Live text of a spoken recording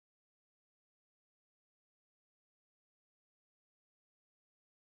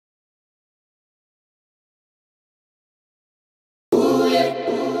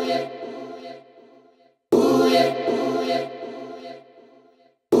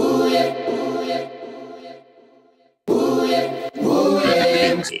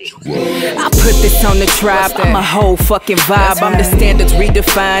I put this on the tribe, I'm a whole fucking vibe. I'm the standards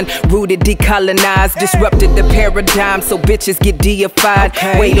redefined, rooted, decolonized, disrupted the paradigm so bitches get deified.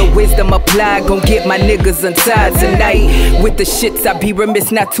 Way of wisdom applied, gon' get my niggas untied tonight. With the shits, I be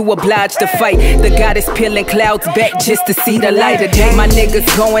remiss not to oblige to fight. The goddess peeling clouds back just to see the light of day. My niggas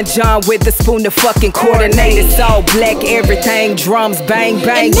going John with a spoon to fucking coordinate. It's all black, everything, drums, bang,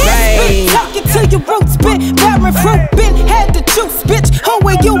 bang, bang. Talking to your roots, bit barren fruit, been had the juice, bitch. Who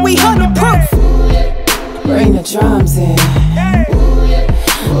are you? We 100 proof. Bring the drums in.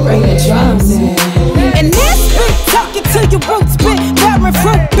 Bring the drums in. And this bitch talking to your roots, bit barren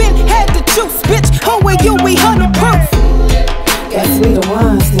fruit, been had the juice, bitch. Who are you? We 100 proof. Guess we the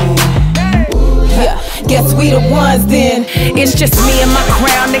ones then. Yeah, guess we the ones then. It's just me and my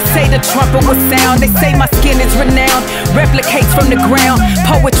crown. They say the trumpet will sound. They say my skin is renowned, replicates from the ground.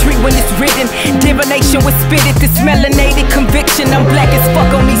 Poetry when it's written, divination with spitted. This melanated conviction, I'm black as fuck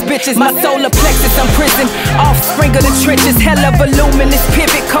on these bitches. My solar plexus, I'm prison, offspring of the trenches. Hella voluminous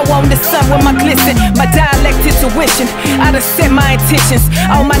pivot, co-on the sun with my glisten. My dialect intuition, I done set my intentions.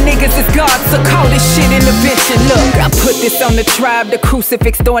 All my niggas is God, so call this shit intervention. Look, I put this on the tribe, the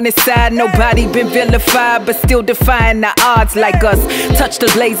crucifix on his side. Nobody been vilified, but still defying the odds like us. Touch the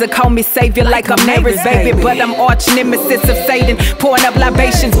blazer, call me savior like I'm Mary's baby. But I'm arch nemesis of Satan, pouring up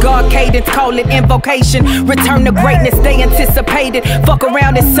libations, God cadence, call it invocation. Return to greatness, they anticipated. Fuck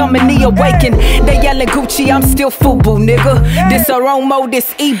around and summon the awakened. They yelling Gucci, I'm still FUBU, nigga. This Oromo,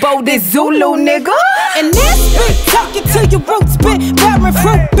 this Igbo, this Zulu, nigga. And this bitch talking to your roots, bit barren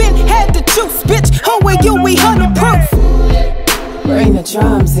fruit, been had the juice, bitch. Who are you? We 100 proof. Bring the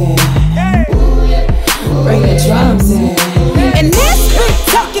drums in. Bring the drums in. And this bitch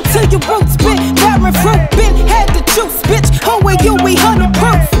talking to your roots, bit barren fruit, been had the juice, bitch. Who are you? We 100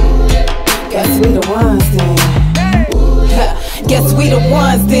 proof. Guess we the ones then. Guess we the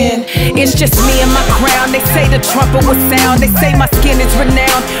ones then. It's just me and my crown. They say the trumpet will sound. They say my skin is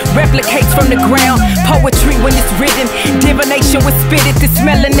renowned, replicates from the ground. Poetry when it's written, divination with spitted. This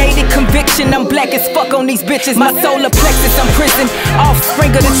melanated conviction, I'm black as fuck on these bitches. My solar plexus, I'm prison,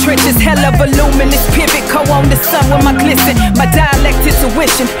 offspring of the trenches. Hella voluminous pivot, co-on the sun with my glisten. My dialect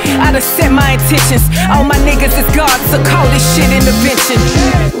intuition, I done set my intentions. All my niggas is God, so call this shit intervention.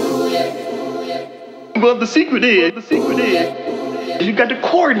 Well, the secret is, you got to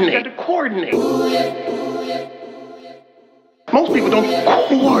coordinate. Most people don't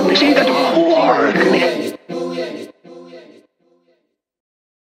coordinate, so you got to coordinate.